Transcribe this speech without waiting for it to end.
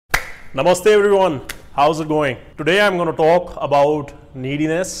Namaste everyone, how's it going? Today I'm going to talk about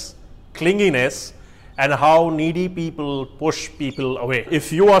neediness, clinginess, and how needy people push people away.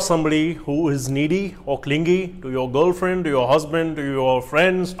 If you are somebody who is needy or clingy to your girlfriend, to your husband, to your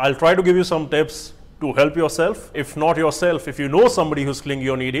friends, I'll try to give you some tips to help yourself. If not yourself, if you know somebody who's clingy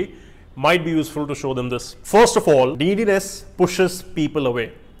or needy, might be useful to show them this. First of all, neediness pushes people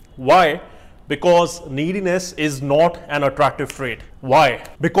away. Why? Because neediness is not an attractive trait. Why?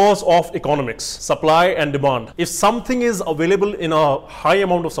 Because of economics, supply and demand. If something is available in a high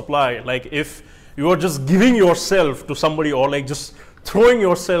amount of supply, like if you are just giving yourself to somebody or like just throwing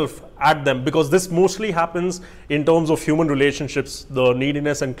yourself at them, because this mostly happens in terms of human relationships, the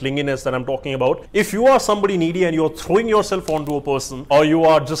neediness and clinginess that I'm talking about. If you are somebody needy and you're throwing yourself onto a person, or you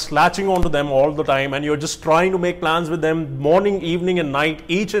are just latching onto them all the time and you're just trying to make plans with them morning, evening and night,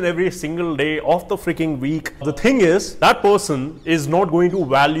 each and every single day of the freaking week, the thing is that person is not going to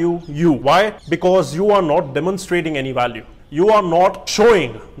value you. Why? Because you are not demonstrating any value. You are not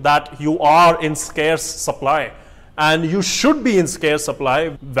showing that you are in scarce supply. And you should be in scarce supply.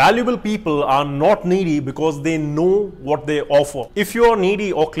 Valuable people are not needy because they know what they offer. If you are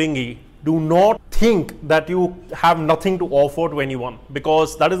needy or clingy, do not think that you have nothing to offer to anyone,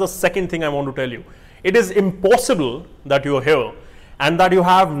 because that is the second thing I want to tell you. It is impossible that you are here and that you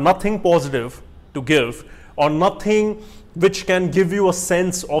have nothing positive to give, or nothing which can give you a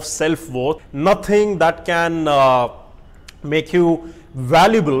sense of self-worth, nothing that can make you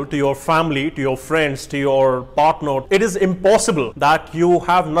valuable to your family, to your friends, to your partner. It is impossible that you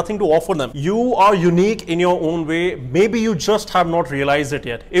have nothing to offer them. You are unique in your own way. Maybe you just have not realized it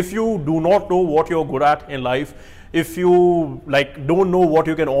yet. If you do not know what you're good at in life, if you don't know what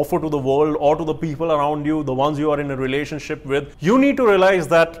you can offer to the world or to the people around you, the ones you are in a relationship with, you need to realize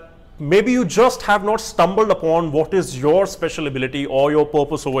that maybe you just have not stumbled upon what is your special ability or your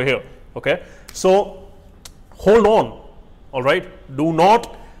purpose over here. Okay, so hold on. All right, do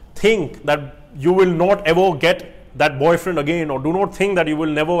not think that you will not ever get that boyfriend again, or do not think that you will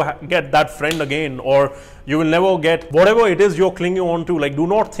never get that friend again, or you will never get whatever it is you're clinging on to. Like, do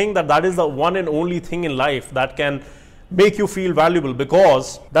not think that that is the one and only thing in life that can make you feel valuable,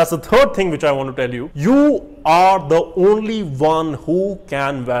 because that's the third thing which I want to tell you. You are the only one who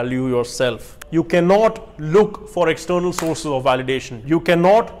can value yourself. You cannot look for external sources of validation. You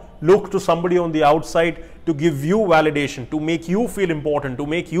cannot look to somebody on the outside to give you validation, to make you feel important, to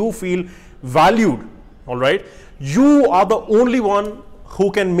make you feel valued. All right, you are the only one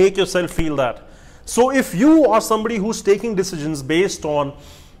who can make yourself feel that. So if you are somebody who's taking decisions based on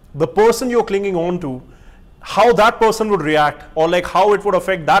the person you're clinging on to, how that person would react, or like how it would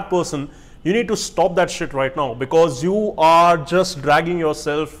affect that person, you need to stop that shit right now, because you are just dragging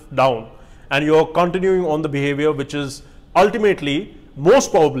yourself down and you're continuing on the behavior which is ultimately, most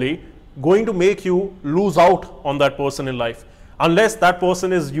probably, going to make you lose out on that person in life, unless that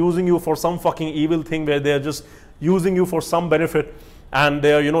person is using you for some fucking evil thing where they're just using you for some benefit and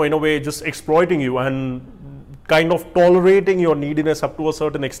they're, in a way just exploiting you and kind of tolerating your neediness up to a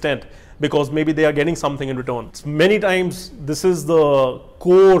certain extent, because maybe they are getting something in return. Many times this is the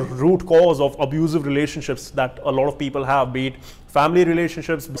core root cause of abusive relationships that a lot of people have, be it family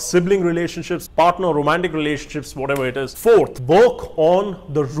relationships, sibling relationships, partner, romantic relationships, whatever it is. Fourth, work on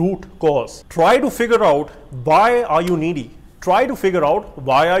the root cause. Try to figure out, why are you needy? Try to figure out,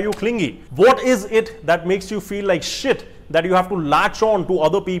 why are you clingy? What is it that makes you feel like shit that you have to latch on to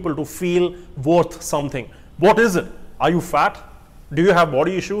other people to feel worth something? What is it? Are you fat? Do you have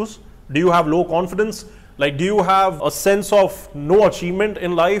body issues? Do you have low confidence? Like, do you have a sense of no achievement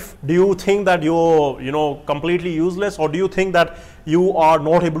in life? Do you think that you're, completely useless? Or do you think that you are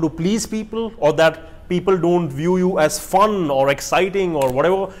not able to please people, or that people don't view you as fun or exciting or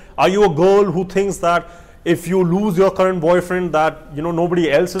whatever? Are you a girl who thinks that if you lose your current boyfriend that, nobody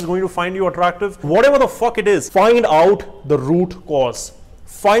else is going to find you attractive? Whatever the fuck it is, find out the root cause.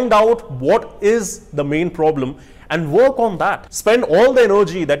 Find out what is the main problem and work on that. Spend all the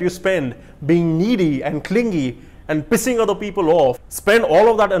energy that you spend being needy and clingy and pissing other people off. Spend all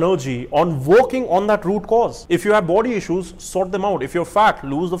of that energy on working on that root cause. If you have body issues, sort them out. If you're fat,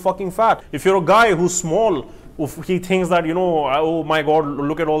 lose the fucking fat. If you're a guy who's small, if he thinks that, oh my God,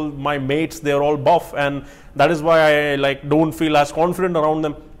 look at all my mates, they're all buff and that is why I don't feel as confident around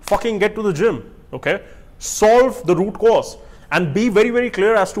them, fucking get to the gym, okay? Solve the root cause. And be very, very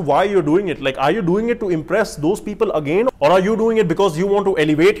clear as to why you're doing it. Like, are you doing it to impress those people again? Or are you doing it because you want to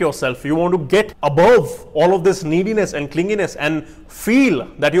elevate yourself? You want to get above all of this neediness and clinginess and feel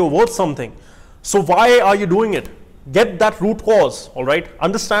that you're worth something. So why are you doing it? Get that root cause, all right?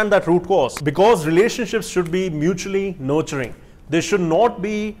 Understand that root cause, because relationships should be mutually nurturing. There should not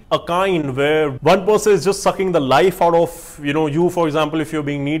be a kind where one person is just sucking the life out of, you, for example, if you're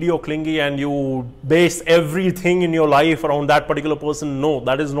being needy or clingy and you base everything in your life around that particular person. No,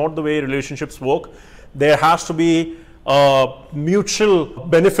 that is not the way relationships work. There has to be a mutual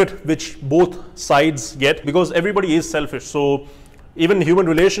benefit which both sides get, because everybody is selfish. So even human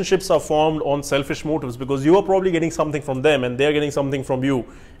relationships are formed on selfish motives, because you are probably getting something from them and they're getting something from you.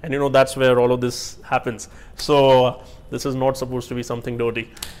 And that's where all of this happens. So this is not supposed to be something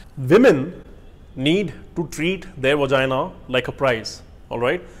dirty. Women need to treat their vagina like a prize, all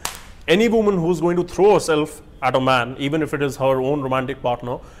right? Any woman who's going to throw herself at a man, even if it is her own romantic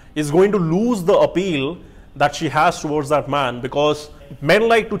partner, is going to lose the appeal that she has towards that man, because men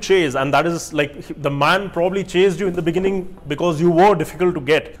like to chase, and that is like the man probably chased you in the beginning because you were difficult to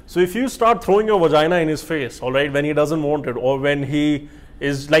get. So if you start throwing your vagina in his face, all right, when he doesn't want it, or when he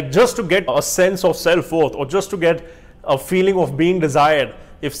is like just to get a sense of self-worth, or just to get a feeling of being desired,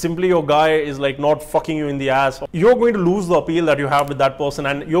 if simply your guy is like not fucking you in the ass, you're going to lose the appeal that you have with that person,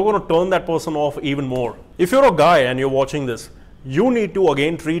 and you're going to turn that person off even more. If you're a guy and you're watching this, you need to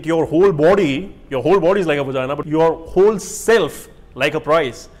again treat your whole body is like a vagina, but your whole self like a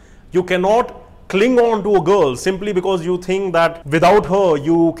prize. You cannot cling on to a girl simply because you think that without her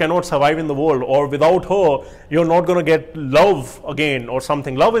you cannot survive in the world, or without her you're not going to get love again or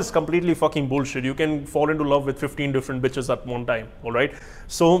something. Love is completely fucking bullshit. You can fall into love with 15 different bitches at one time, all right?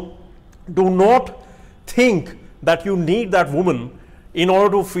 So do not think that you need that woman in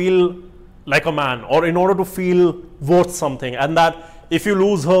order to feel like a man, or in order to feel worth something, and that if you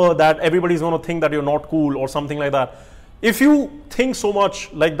lose her, that everybody's going to think that you're not cool or something like that. If you think so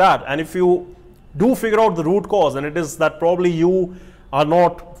much like that, and if you do figure out the root cause, and it is that probably you are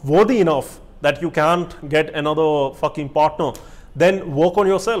not worthy enough that you can't get another fucking partner, then work on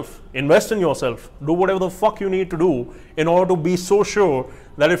yourself, invest in yourself, do whatever the fuck you need to do in order to be so sure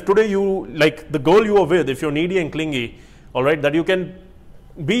that if today you, like the girl you are with, if you're needy and clingy, all right, that you can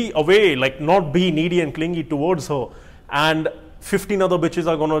be away, like not be needy and clingy towards her, and 15 other bitches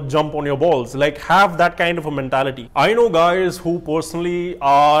are gonna jump on your balls. Like, have that kind of a mentality. I know guys who personally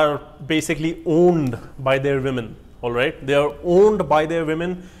are basically owned by their women, all right? They are owned by their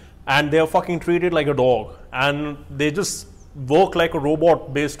women, and they are fucking treated like a dog, and they just work like a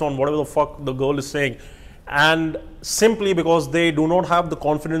robot based on whatever the fuck the girl is saying, and simply because they do not have the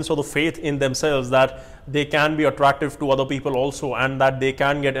confidence or the faith in themselves that they can be attractive to other people also, and that they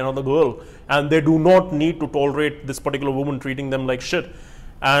can get another girl, and they do not need to tolerate this particular woman treating them like shit.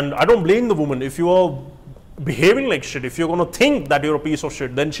 And I don't blame the woman. If you are behaving like shit, if you're going to think that you're a piece of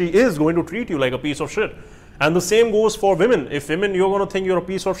shit, then she is going to treat you like a piece of shit. And the same goes for women. If women, you're going to think you're a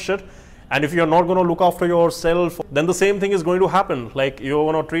piece of shit, and if you're not going to look after yourself, then the same thing is going to happen. Like,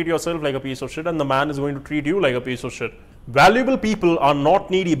 you're going to treat yourself like a piece of shit, and the man is going to treat you like a piece of shit. Valuable people are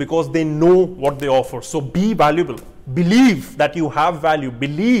not needy because they know what they offer. So be valuable. Believe that you have value.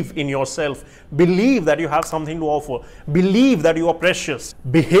 Believe in yourself. Believe that you have something to offer. Believe that you are precious.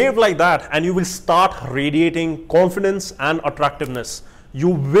 Behave like that, and you will start radiating confidence and attractiveness. You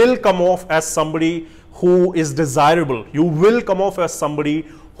will come off as somebody who is desirable. You will come off as somebody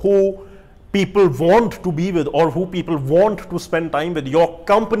who people want to be with, or who people want to spend time with. Your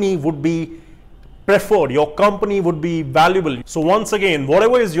company would be preferred. Your company would be valuable. So once again,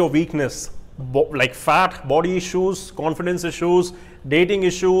 whatever is your weakness, like fat, body issues, confidence issues, dating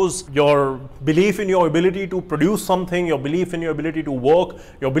issues, your belief in your ability to produce something, your belief in your ability to work,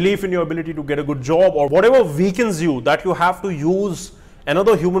 your belief in your ability to get a good job, or whatever weakens you, that you have to use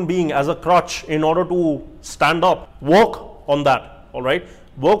another human being as a crutch in order to stand up, work on that, all right?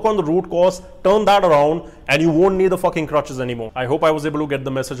 Work on the root cause, turn that around, and you won't need the fucking crutches anymore. I hope I was able to get the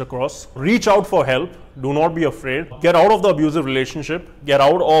message across. Reach out for help. Do not be afraid. Get out of the abusive relationship. Get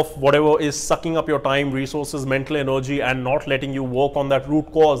out of whatever is sucking up your time, resources, mental energy, and not letting you work on that root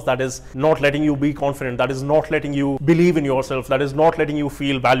cause that is not letting you be confident, that is not letting you believe in yourself, that is not letting you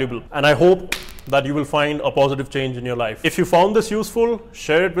feel valuable. And I hope that you will find a positive change in your life. If you found this useful,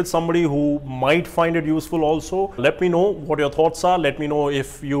 share it with somebody who might find it useful also. Let me know what your thoughts are. Let me know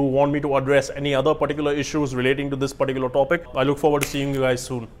if you want me to address any other particular issues relating to this particular topic. I look forward to seeing you guys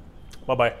soon. Bye-bye.